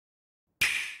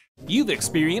You've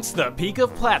experienced the peak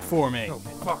of platforming. Oh,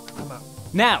 fuck. I'm out.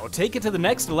 Now, take it to the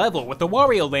next level with the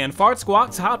Wario Land Fart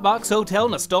Squawks Hotbox Hotel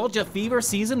Nostalgia Fever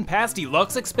Season Pass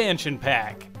Deluxe Expansion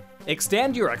Pack.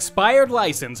 Extend your expired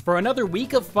license for another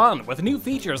week of fun with new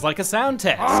features like a sound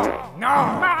test. Oh,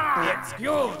 no!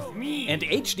 Excuse me! And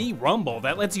HD Rumble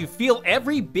that lets you feel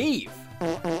every beef.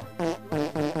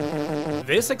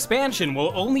 This expansion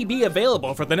will only be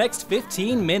available for the next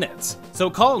 15 minutes, so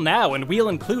call now and we'll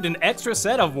include an extra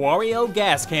set of Wario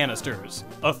gas canisters.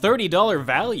 A $30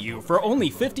 value for only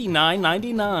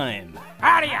 $59.99.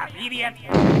 Hurry idiot!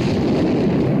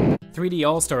 3D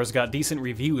All-Stars got decent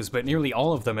reviews, but nearly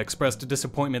all of them expressed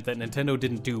disappointment that Nintendo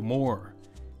didn't do more.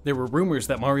 There were rumors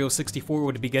that Mario 64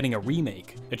 would be getting a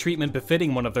remake, a treatment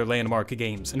befitting one of their landmark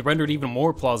games, and rendered even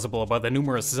more plausible by the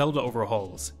numerous Zelda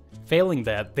overhauls. Failing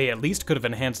that, they at least could have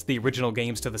enhanced the original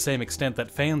games to the same extent that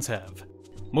fans have.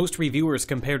 Most reviewers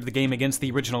compared the game against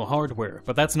the original hardware,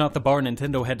 but that's not the bar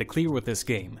Nintendo had to clear with this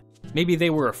game. Maybe they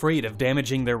were afraid of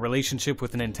damaging their relationship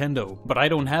with Nintendo, but I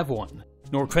don't have one.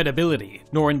 Nor credibility,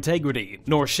 nor integrity,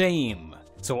 nor shame.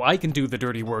 So I can do the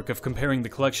dirty work of comparing the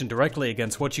collection directly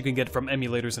against what you can get from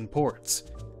emulators and ports.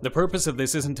 The purpose of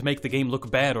this isn't to make the game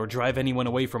look bad or drive anyone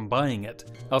away from buying it.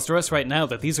 I'll stress right now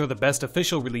that these are the best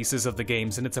official releases of the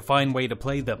games and it's a fine way to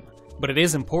play them. But it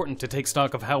is important to take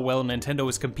stock of how well Nintendo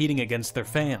is competing against their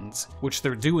fans, which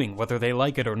they're doing whether they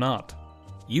like it or not.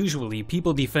 Usually,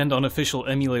 people defend unofficial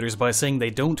emulators by saying they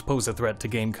don't pose a threat to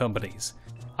game companies.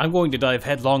 I'm going to dive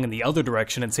headlong in the other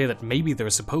direction and say that maybe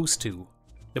they're supposed to.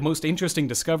 The most interesting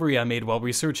discovery I made while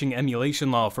researching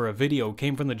emulation law for a video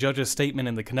came from the judge's statement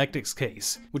in the Connectix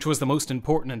case, which was the most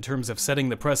important in terms of setting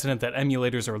the precedent that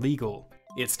emulators are legal.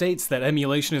 It states that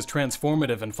emulation is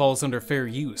transformative and falls under fair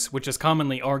use, which is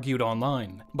commonly argued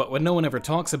online, but what no one ever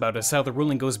talks about is how the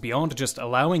ruling goes beyond just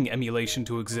allowing emulation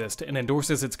to exist and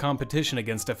endorses its competition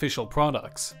against official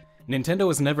products. Nintendo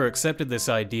has never accepted this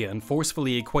idea and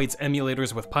forcefully equates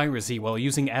emulators with piracy while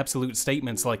using absolute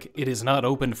statements like, "it is not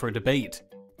open for debate."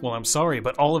 Well, I'm sorry,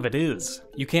 but all of it is.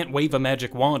 You can't wave a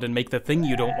magic wand and make the thing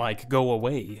you don't like go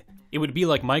away. It would be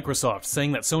like Microsoft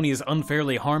saying that Sony is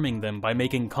unfairly harming them by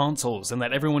making consoles and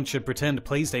that everyone should pretend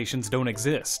PlayStations don't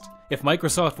exist. If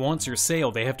Microsoft wants your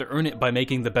sale, they have to earn it by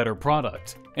making the better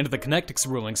product. And the Connectix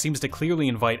ruling seems to clearly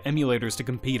invite emulators to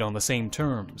compete on the same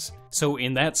terms. So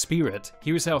in that spirit,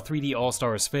 here's how 3D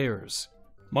All-Stars fares.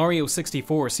 Mario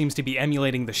 64 seems to be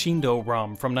emulating the Shindo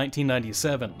ROM from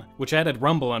 1997, which added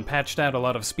rumble and patched out a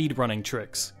lot of speedrunning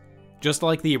tricks. Just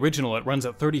like the original, it runs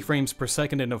at 30 frames per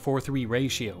second in a 4:3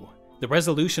 ratio. The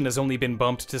resolution has only been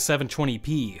bumped to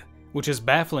 720p, which is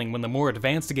baffling when the more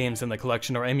advanced games in the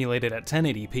collection are emulated at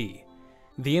 1080p.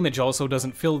 The image also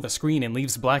doesn't fill the screen and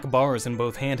leaves black bars in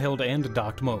both handheld and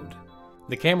docked mode.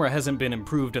 The camera hasn't been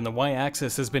improved and the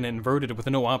Y-axis has been inverted with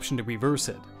no option to reverse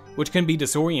it, which can be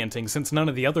disorienting since none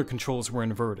of the other controls were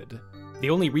inverted. The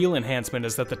only real enhancement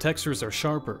is that the textures are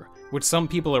sharper, which some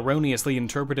people erroneously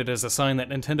interpreted as a sign that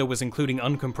Nintendo was including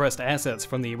uncompressed assets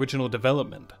from the original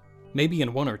development. Maybe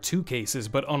in one or two cases,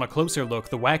 but on a closer look,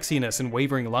 the waxiness and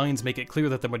wavering lines make it clear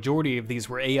that the majority of these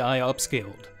were AI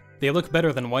upscaled. They look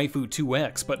better than Waifu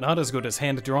 2X, but not as good as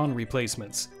hand-drawn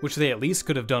replacements, which they at least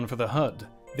could have done for the HUD.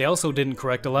 They also didn't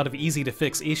correct a lot of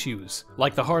easy-to-fix issues,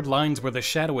 like the hard lines where the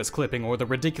shadow is clipping or the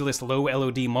ridiculous low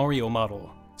LOD Mario model.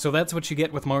 So that's what you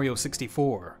get with Mario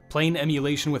 64, plain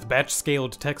emulation with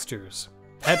batch-scaled textures.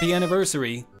 Happy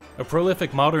anniversary! A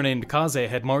prolific modder named Kaze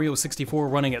had Mario 64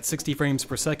 running at 60 frames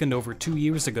per second over 2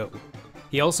 years ago.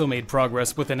 He also made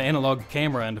progress with an analog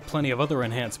camera and plenty of other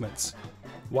enhancements.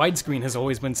 Widescreen has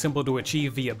always been simple to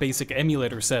achieve via basic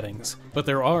emulator settings, but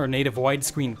there are native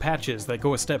widescreen patches that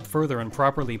go a step further and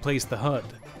properly place the HUD.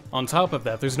 On top of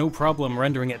that, there's no problem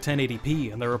rendering at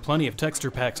 1080p, and there are plenty of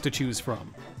texture packs to choose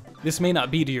from. This may not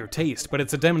be to your taste, but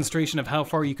it's a demonstration of how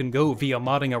far you can go via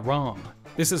modding a ROM.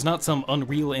 This is not some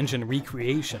Unreal Engine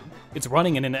recreation. It's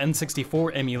running in an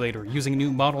N64 emulator using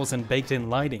new models and baked-in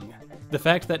lighting. The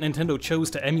fact that Nintendo chose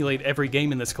to emulate every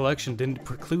game in this collection didn't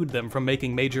preclude them from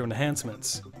making major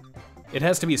enhancements. It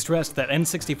has to be stressed that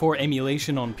N64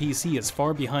 emulation on PC is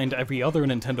far behind every other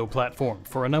Nintendo platform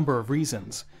for a number of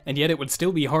reasons, and yet it would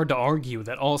still be hard to argue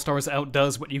that All-Stars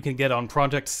outdoes what you can get on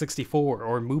Project 64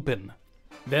 or Mupen.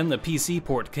 Then the PC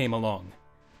port came along.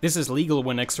 This is legal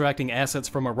when extracting assets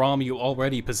from a ROM you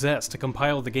already possess to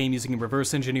compile the game using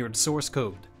reverse-engineered source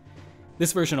code.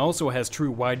 This version also has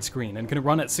true widescreen and can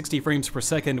run at 60 frames per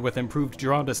second with improved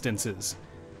draw distances.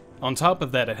 On top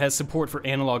of that, it has support for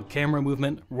analog camera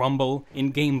movement, rumble,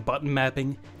 in-game button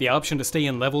mapping, the option to stay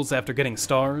in levels after getting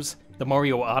stars, the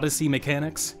Mario Odyssey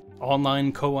mechanics,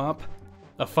 online co-op,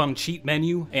 a fun cheat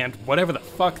menu, and whatever the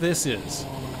fuck this is.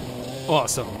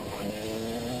 Awesome.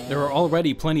 There are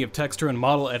already plenty of texture and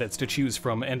model edits to choose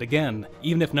from, and again,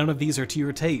 even if none of these are to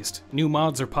your taste, new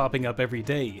mods are popping up every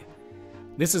day.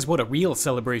 This is what a real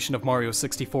celebration of Mario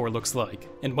 64 looks like,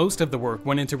 and most of the work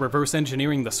went into reverse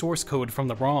engineering the source code from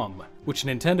the ROM, which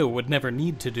Nintendo would never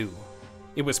need to do.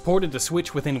 It was ported to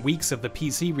Switch within weeks of the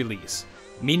PC release,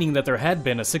 meaning that there had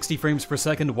been a 60 frames per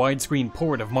second widescreen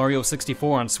port of Mario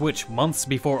 64 on Switch months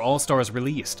before All-Stars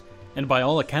released, and by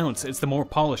all accounts it's the more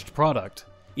polished product.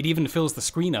 It even fills the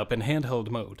screen up in handheld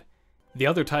mode. The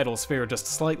other titles fare just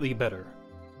slightly better.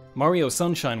 Mario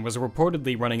Sunshine was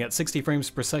reportedly running at 60 frames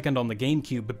per second on the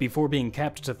GameCube before being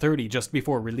capped to 30 just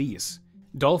before release.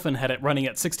 Dolphin had it running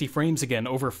at 60 frames again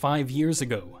over 5 years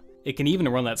ago. It can even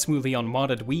run that smoothly on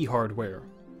modded Wii hardware.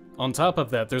 On top of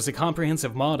that, there's a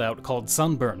comprehensive mod out called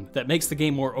Sunburn that makes the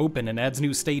game more open and adds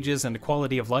new stages and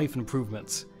quality of life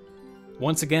improvements.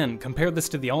 Once again, compare this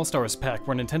to the All-Stars pack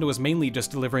where Nintendo is mainly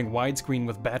just delivering widescreen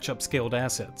with batch upscaled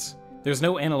assets. There's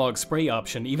no analog spray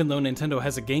option, even though Nintendo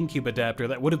has a GameCube adapter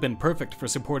that would have been perfect for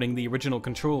supporting the original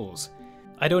controls.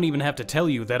 I don't even have to tell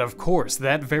you that of course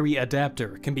that very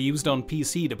adapter can be used on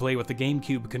PC to play with the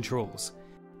GameCube controls.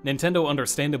 Nintendo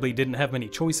understandably didn't have many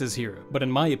choices here, but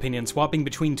in my opinion swapping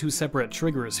between two separate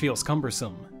triggers feels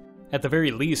cumbersome. At the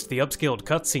very least, the upscaled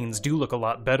cutscenes do look a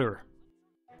lot better.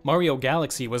 Mario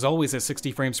Galaxy was always a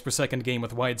 60 frames per second game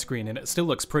with widescreen, and it still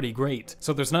looks pretty great,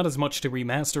 so there's not as much to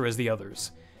remaster as the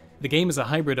others. The game is a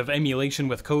hybrid of emulation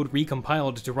with code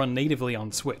recompiled to run natively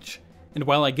on Switch. And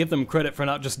while I give them credit for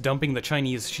not just dumping the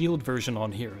Chinese Shield version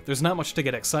on here, there's not much to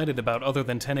get excited about other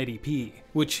than 1080p,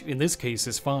 which in this case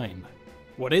is fine.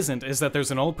 What isn't is that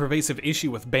there's an all-pervasive issue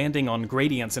with banding on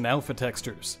gradients and alpha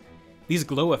textures. These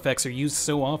glow effects are used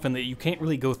so often that you can't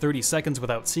really go 30 seconds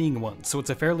without seeing one, so it's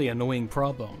a fairly annoying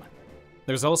problem.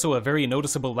 There's also a very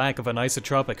noticeable lack of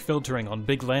anisotropic filtering on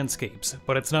big landscapes,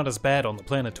 but it's not as bad on the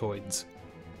planetoids.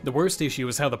 The worst issue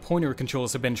is how the pointer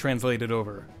controls have been translated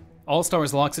over.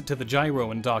 All-Stars locks it to the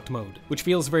gyro in docked mode, which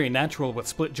feels very natural with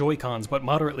split Joy-Cons but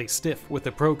moderately stiff with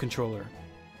the Pro controller.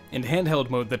 In handheld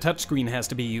mode, the touchscreen has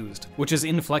to be used, which is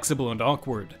inflexible and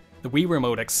awkward. The Wii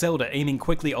Remote excelled at aiming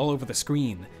quickly all over the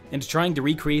screen, and trying to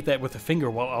recreate that with a finger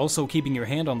while also keeping your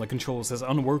hand on the controls is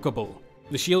unworkable.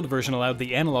 The Shield version allowed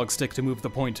the analog stick to move the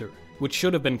pointer, which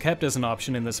should have been kept as an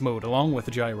option in this mode along with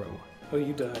the gyro. Oh,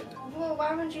 you died. Well,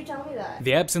 why wouldn't you tell me that?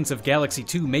 The absence of Galaxy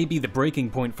 2 may be the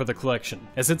breaking point for the collection,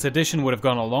 as its addition would have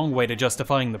gone a long way to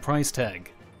justifying the price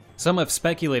tag. Some have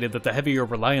speculated that the heavier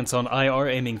reliance on IR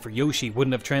aiming for Yoshi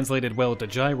wouldn't have translated well to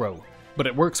gyro, but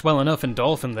it works well enough in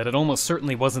Dolphin that it almost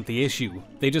certainly wasn't the issue.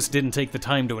 They just didn't take the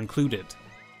time to include it.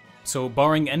 So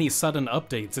barring any sudden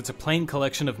updates, it's a plain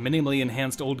collection of minimally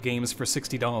enhanced old games for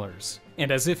 $60.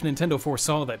 And as if Nintendo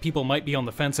foresaw that people might be on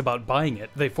the fence about buying it,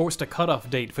 they forced a cutoff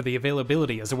date for the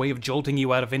availability as a way of jolting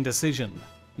you out of indecision.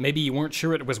 Maybe you weren't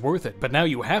sure it was worth it, but now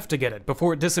you have to get it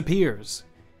before it disappears.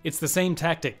 It's the same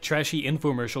tactic trashy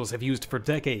infomercials have used for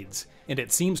decades, and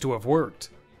it seems to have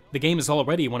worked. The game is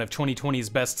already one of 2020's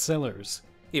best sellers.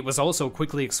 It was also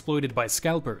quickly exploited by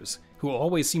scalpers, who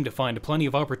always seem to find plenty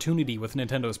of opportunity with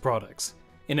Nintendo's products.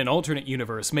 In an alternate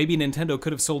universe, maybe Nintendo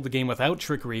could have sold the game without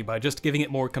trickery by just giving it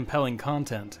more compelling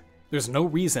content. There's no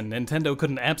reason Nintendo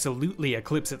couldn't absolutely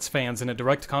eclipse its fans in a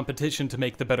direct competition to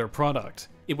make the better product.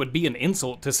 It would be an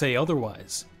insult to say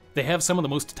otherwise. They have some of the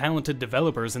most talented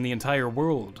developers in the entire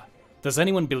world. Does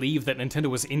anyone believe that Nintendo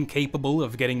was incapable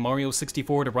of getting Mario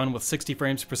 64 to run with 60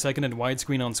 frames per second and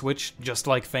widescreen on Switch, just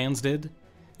like fans did?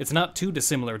 It's not too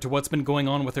dissimilar to what's been going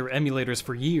on with their emulators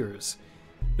for years.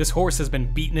 This horse has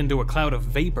been beaten into a cloud of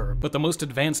vapor, but the most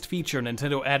advanced feature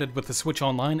Nintendo added with the Switch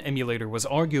Online emulator was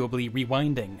arguably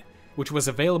rewinding, which was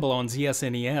available on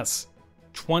ZSNES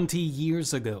 20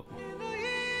 years ago.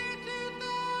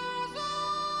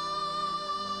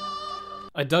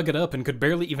 I dug it up and could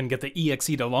barely even get the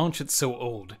EXE to launch, it's so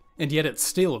old, and yet it's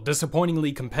still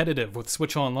disappointingly competitive with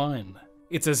Switch Online.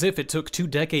 It's as if it took 2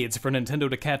 decades for Nintendo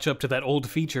to catch up to that old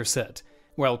feature set,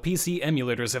 while PC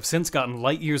emulators have since gotten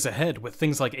light years ahead with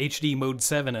things like HD Mode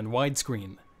 7 and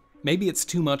widescreen. Maybe it's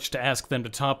too much to ask them to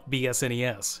top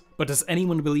BSNES, but does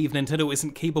anyone believe Nintendo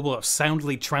isn't capable of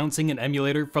soundly trouncing an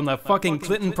emulator from the fucking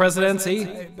Clinton presidency?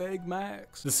 Hey, Big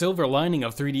Max. The silver lining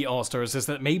of 3D All-Stars is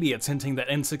that maybe it's hinting that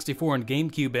N64 and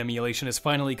GameCube emulation is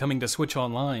finally coming to Switch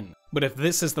Online. But if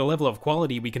this is the level of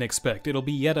quality we can expect, it'll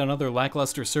be yet another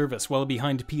lackluster service well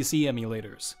behind PC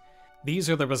emulators. These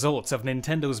are the results of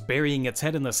Nintendo's burying its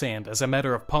head in the sand as a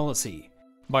matter of policy.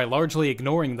 By largely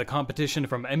ignoring the competition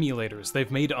from emulators,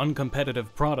 they've made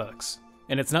uncompetitive products.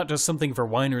 And it's not just something for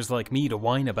whiners like me to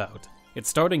whine about. It's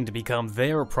starting to become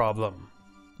their problem.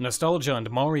 Nostalgia and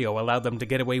Mario allowed them to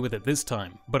get away with it this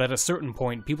time, but at a certain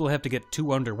point, people have to get too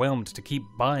underwhelmed to keep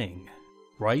buying.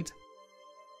 Right?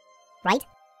 Right?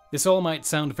 This all might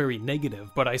sound very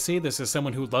negative, but I say this as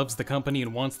someone who loves the company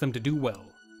and wants them to do well.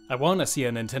 I want to see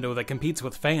a Nintendo that competes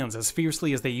with fans as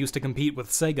fiercely as they used to compete with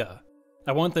Sega.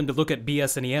 I want them to look at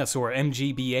BSNES or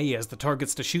MGBA as the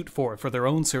targets to shoot for their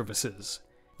own services.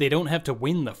 They don't have to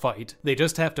win the fight, they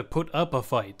just have to put up a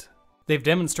fight. They've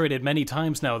demonstrated many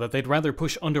times now that they'd rather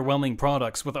push underwhelming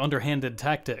products with underhanded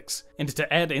tactics, and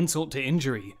to add insult to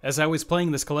injury, as I was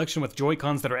playing this collection with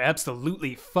Joy-Cons that are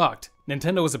absolutely fucked,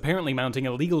 Nintendo is apparently mounting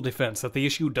a legal defense that the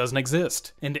issue doesn't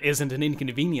exist, and isn't an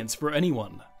inconvenience for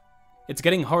anyone. It's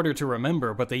getting harder to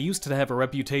remember, but they used to have a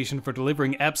reputation for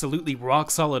delivering absolutely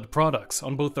rock-solid products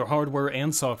on both their hardware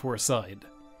and software side.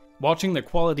 Watching their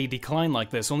quality decline like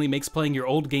this only makes playing your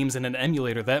old games in an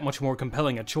emulator that much more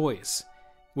compelling a choice,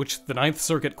 which the Ninth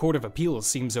Circuit Court of Appeals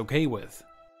seems okay with.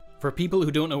 For people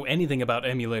who don't know anything about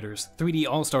emulators, 3D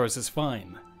All-Stars is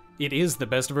fine. It is the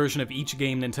best version of each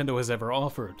game Nintendo has ever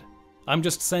offered. I'm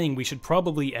just saying we should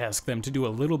probably ask them to do a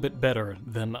little bit better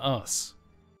than us.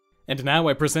 And now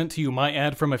I present to you my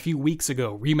ad from a few weeks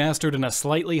ago, remastered in a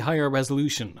slightly higher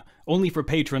resolution, only for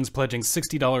patrons pledging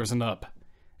 $60 and up.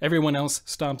 Everyone else,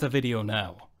 stop the video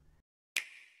now.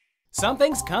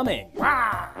 Something's coming! It's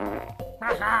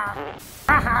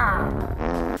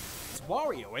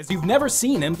Wario as you've never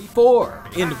seen him before,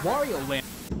 in Wario Land.